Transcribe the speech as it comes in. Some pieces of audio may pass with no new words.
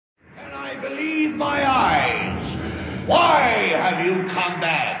can't believe my eyes. Why have you come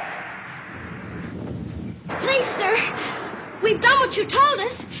back? Please, sir, we've done what you told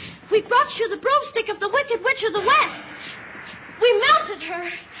us. We brought you the broomstick of the Wicked Witch of the West. We melted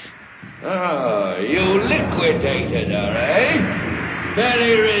her. Oh, you liquidated her, eh?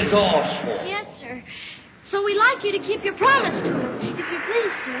 Very resourceful. Yes, sir. So we'd like you to keep your promise to us, if you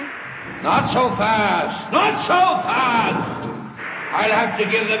please, sir. Not so fast. Not so fast. I'll have to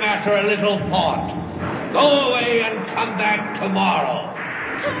give the matter a little thought. Go away and come back tomorrow.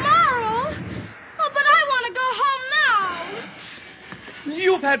 Tomorrow? Oh, but I want to go home now.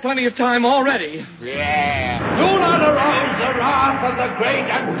 You've had plenty of time already. Yeah. Do not arouse the wrath of the great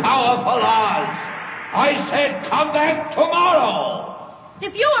and powerful Oz. I said come back tomorrow.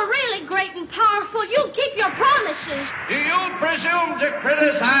 If you are really great and powerful, you'll keep your promises. Do you presume to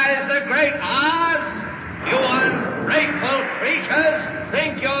criticize the great Oz? You ungrateful creatures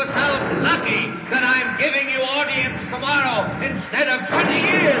think yourselves lucky that I'm giving you audience tomorrow instead of 20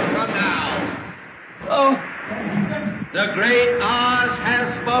 years from now. Oh. The great Oz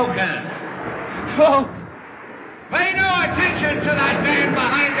has spoken. Oh. Pay no attention to that man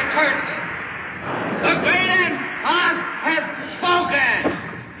behind the curtain. The great Oz has spoken.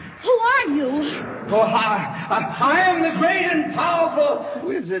 Who are you? Oh, I am the great and powerful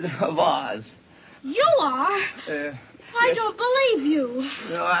Wizard of Oz. You are? I don't believe you.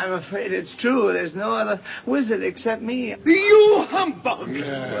 No, I'm afraid it's true. There's no other wizard except me. You humbug!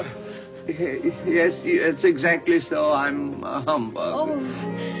 Yes, it's exactly so. I'm a humbug. Oh,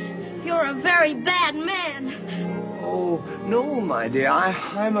 you're a very bad man. Oh, no, my dear.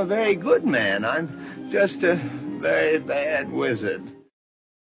 I'm a very good man. I'm just a very bad wizard.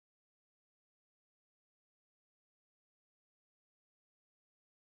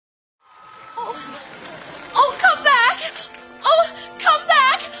 Oh, come back! Oh, come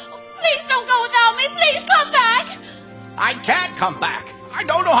back! Please don't go without me. Please come back. I can't come back. I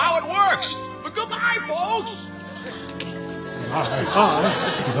don't know how it works. But goodbye, folks.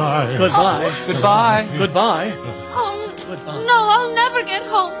 Goodbye. Goodbye. Goodbye. Goodbye. Oh, Goodbye. no, I'll never get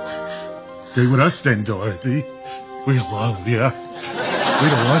home. Stay with us then, Dorothy. We love you. We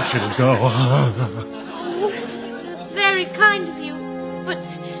don't want you to go. Oh, that's very kind of you. But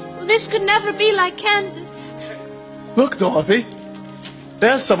this could never be like Kansas. Look, Dorothy.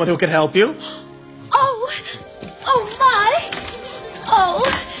 There's someone who can help you. Oh, oh my. Oh.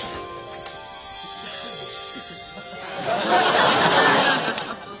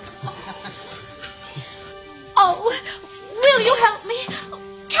 Oh, will you help me?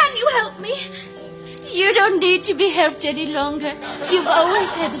 Can you help me? You don't need to be helped any longer. You've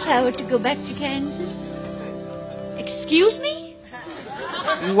always had the power to go back to Kansas. Excuse me?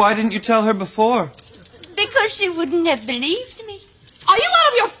 Why didn't you tell her before? Because she wouldn't have believed me. Are you out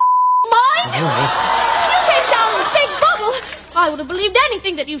of your mind? You came down in a big bubble. I would have believed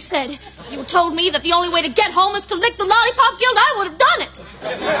anything that you said. If you told me that the only way to get home is to lick the Lollipop Guild, I would have done it.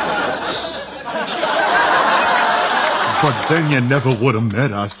 But then you never would have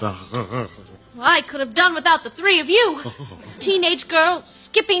met us. I could have done without the three of you. Teenage girl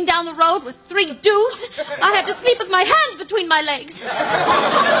skipping down the road with three dudes. I had to sleep with my hands between my legs.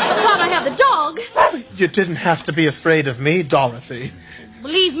 Thought I had the dog. You didn't have to be afraid of me, Dorothy.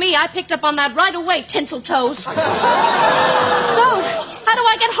 Believe me, I picked up on that right away, Tinseltoes. So, how do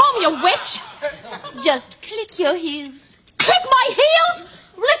I get home, you witch? Just click your heels. Click my heels?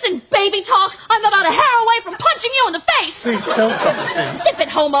 Listen, baby talk, I'm about a hair away from punching you in the face. Please don't, Dorothy. Zip it,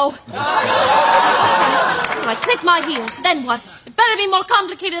 homo. So I clicked my heels. Then what? It better be more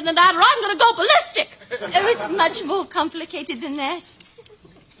complicated than that, or I'm going to go ballistic. Oh, it's much more complicated than that.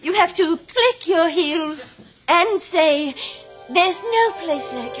 You have to click your heels and say, there's no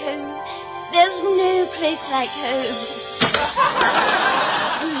place like home. There's no place like home.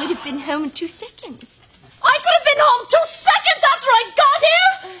 And you'd have been home in 2 seconds. I could have been home 2 seconds after I got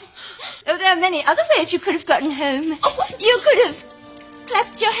here. Oh, there are many other ways you could have gotten home. You could have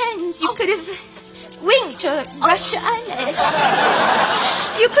clapped your hands. You could have winked or brushed your eyelash.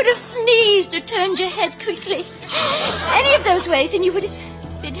 You could have sneezed or turned your head quickly. Any of those ways and you would have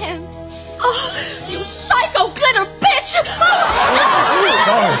been home. Oh, you psycho glitter bitch! I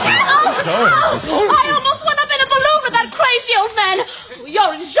almost went up in a balloon with that crazy old man.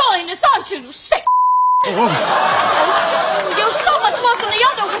 You're enjoying this, aren't you, you sick? You're so much worse than the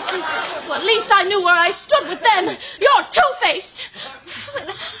other witches. Well, at least I knew where I stood with them. You're two-faced. Well,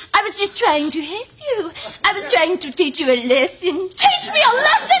 I was just trying to help you. I was trying to teach you a lesson. Teach me a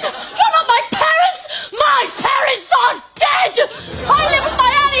lesson? You're not my parents. My parents are dead. I live with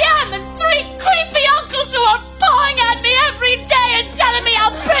my Auntie Ann and 3 creepy uncles who are pawing at me every day and telling me how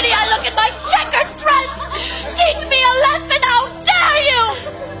pretty I look in my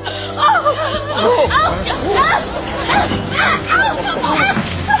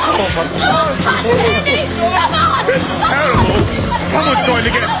Come on! This is terrible. Someone's going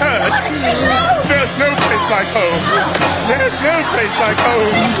to get hurt. There's no place like home. There's no place like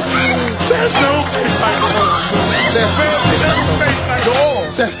home. There's no place like home. There's no place like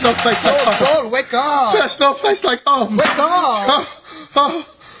home. There's no place like home. Joel, wake up. There's no place like home. Wake up.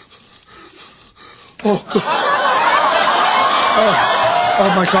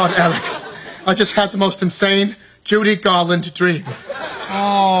 Oh my God, Eric. I just had the most insane Judy Garland dream.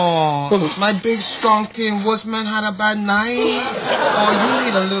 Oh, my big, strong Tin Woodsman had a bad night. Oh, you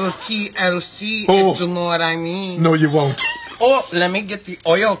need a little TLC, if you know what I mean. No, you won't. Oh, let me get the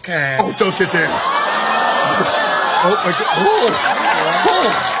oil can. Oh, don't you dare. Oh, my God.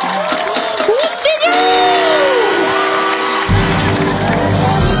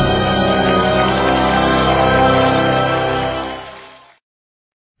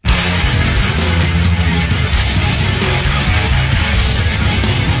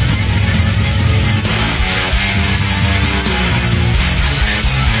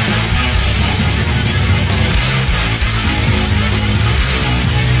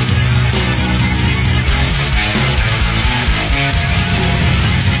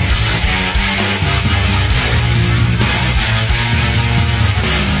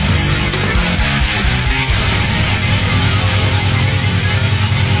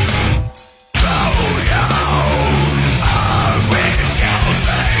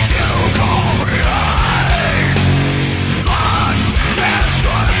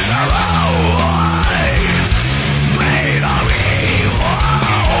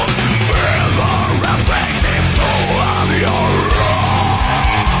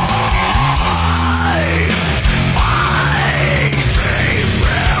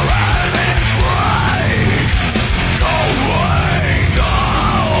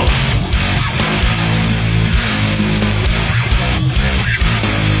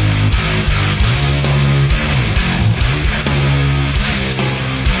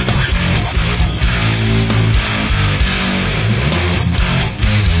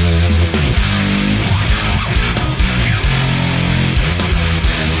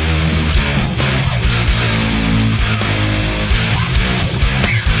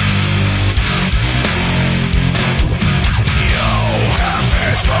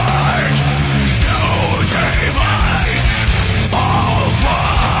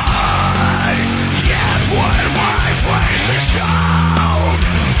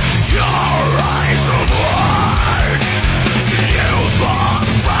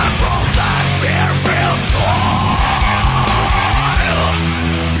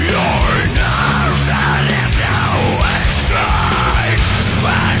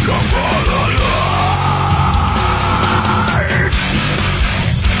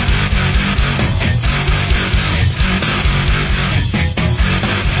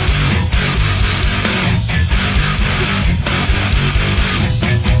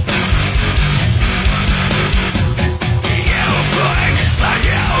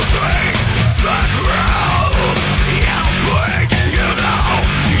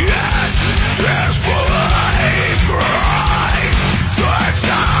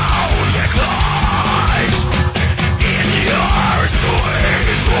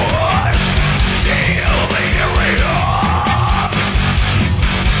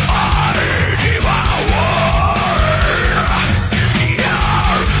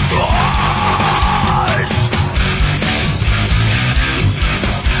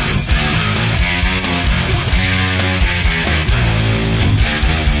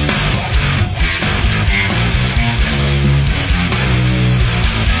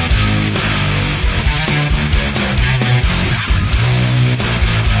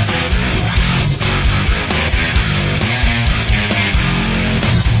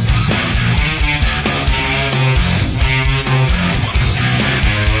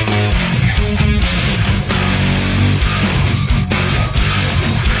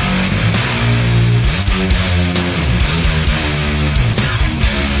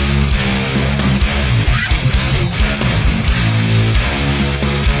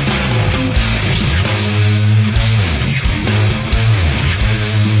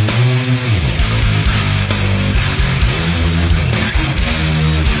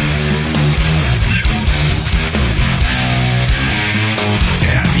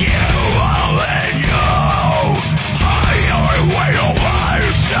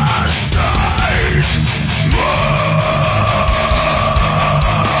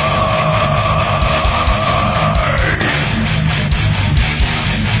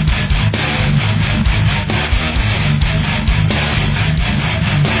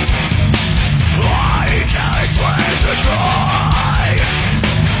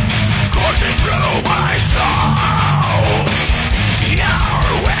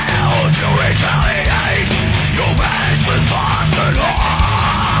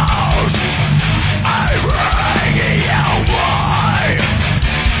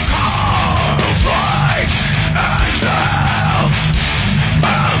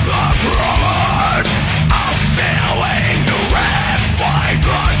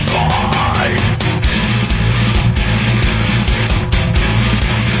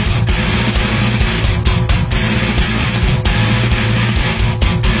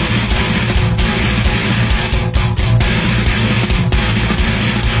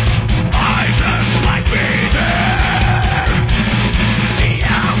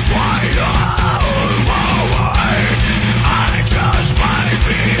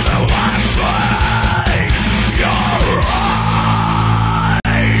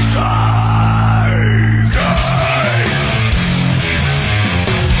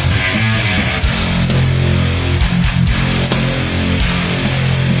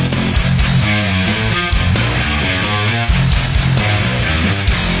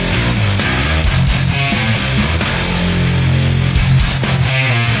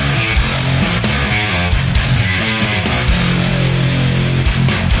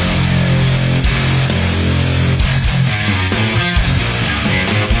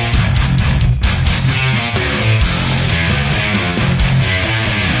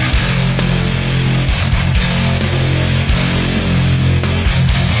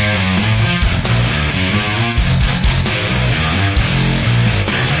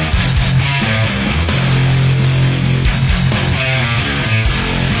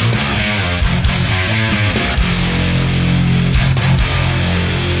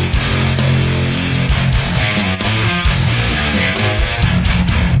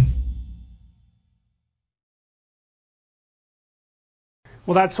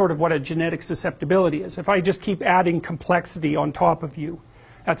 Well, that's sort of what a genetic susceptibility is. If I just keep adding complexity on top of you,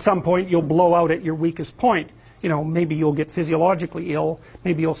 at some point you'll blow out at your weakest point. You know, maybe you'll get physiologically ill,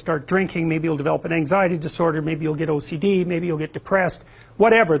 maybe you'll start drinking, maybe you'll develop an anxiety disorder, maybe you'll get OCD, maybe you'll get depressed,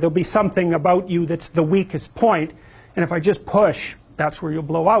 whatever. There'll be something about you that's the weakest point, and if I just push, that's where you'll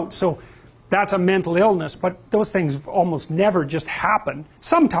blow out. So that's a mental illness, but those things almost never just happen.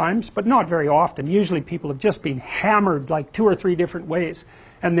 Sometimes, but not very often. Usually people have just been hammered like 2 or 3 different ways,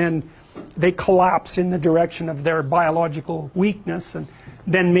 and then they collapse in the direction of their biological weakness, and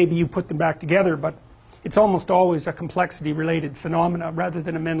then maybe you put them back together, but it's almost always a complexity-related phenomena rather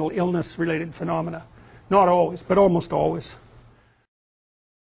than a mental illness-related phenomena. Not always, but almost always.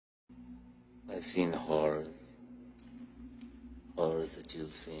 I've seen horrors. Horrors that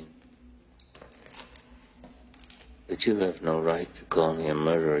you've seen. But you have no right to call me a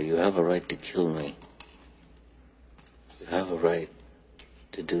murderer. You have a right to kill me. You have a right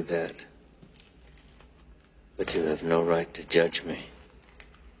to do that. But you have no right to judge me.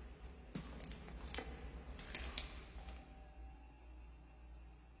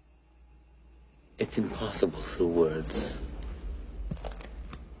 It's impossible through words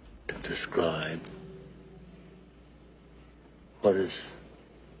to describe what is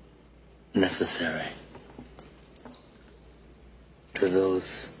necessary to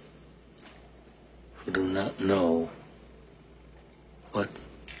those who do not know what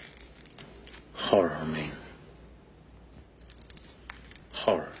horror means.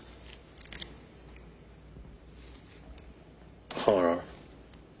 Horror. Horror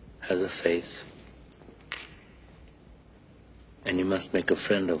has a face. And you must make a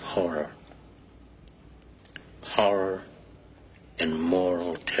friend of horror. Horror and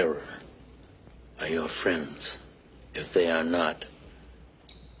moral terror are your friends. If they are not,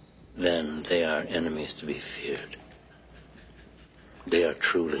 then they are enemies to be feared. They are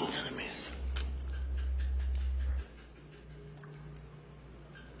truly enemies.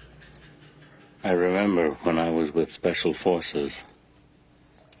 I remember when I was with Special Forces,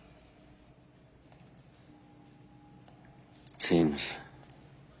 seems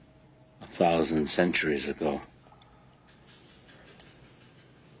 1,000 centuries ago.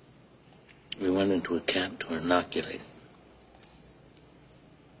 We went into a camp to inoculate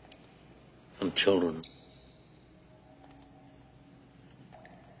some children.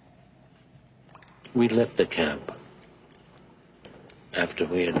 We left the camp after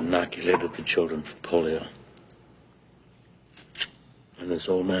we had inoculated the children for polio. And this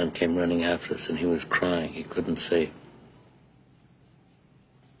old man came running after us, and he was crying. He couldn't say.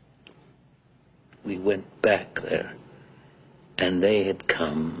 We went back there, and they had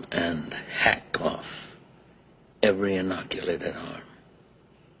come and hacked off every inoculated arm.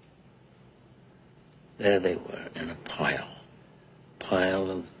 There they were in a pile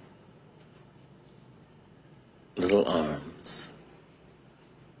of little arms.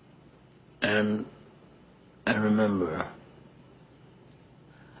 And I remember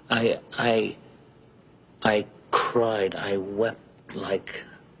I cried, I wept like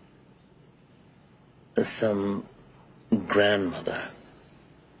some grandmother.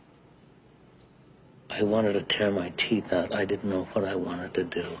 I wanted to tear my teeth out. I didn't know what I wanted to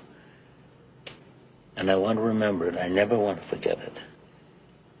do. And I want to remember it. I never want to forget it.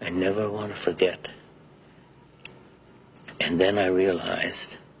 I never want to forget. And then I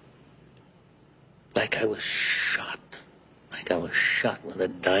realized, like I was shot with a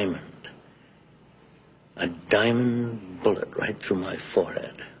diamond bullet right through my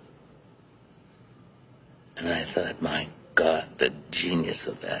forehead. And I thought, my God, the genius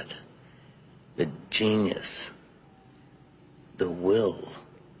of that. The genius, the will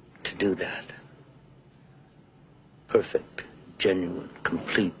to do that. Perfect, genuine,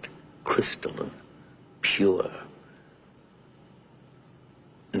 complete, crystalline, pure.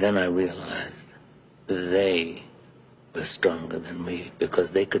 And then I realized they were stronger than me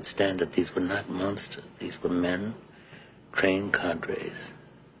because they could stand it. These were not monsters. These were men, trained cadres.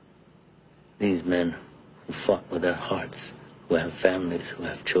 These men who fought with their hearts, who have families, who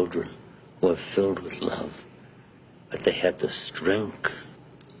have children, who are filled with love. But they had the strength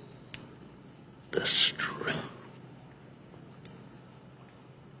to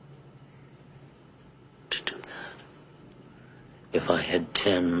do that. If I had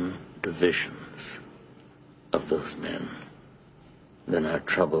 10 divisions of those men, then our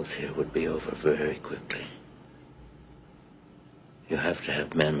troubles here would be over very quickly. You have to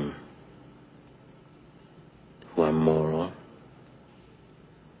have men who are moral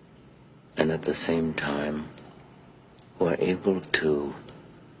and at the same time who are able to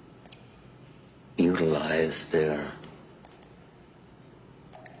utilize their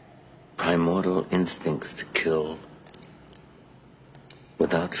primordial instincts to kill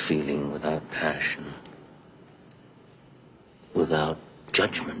without feeling, without passion, without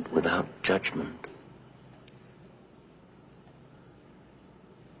judgment.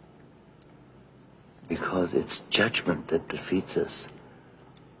 Because it's judgment that defeats us.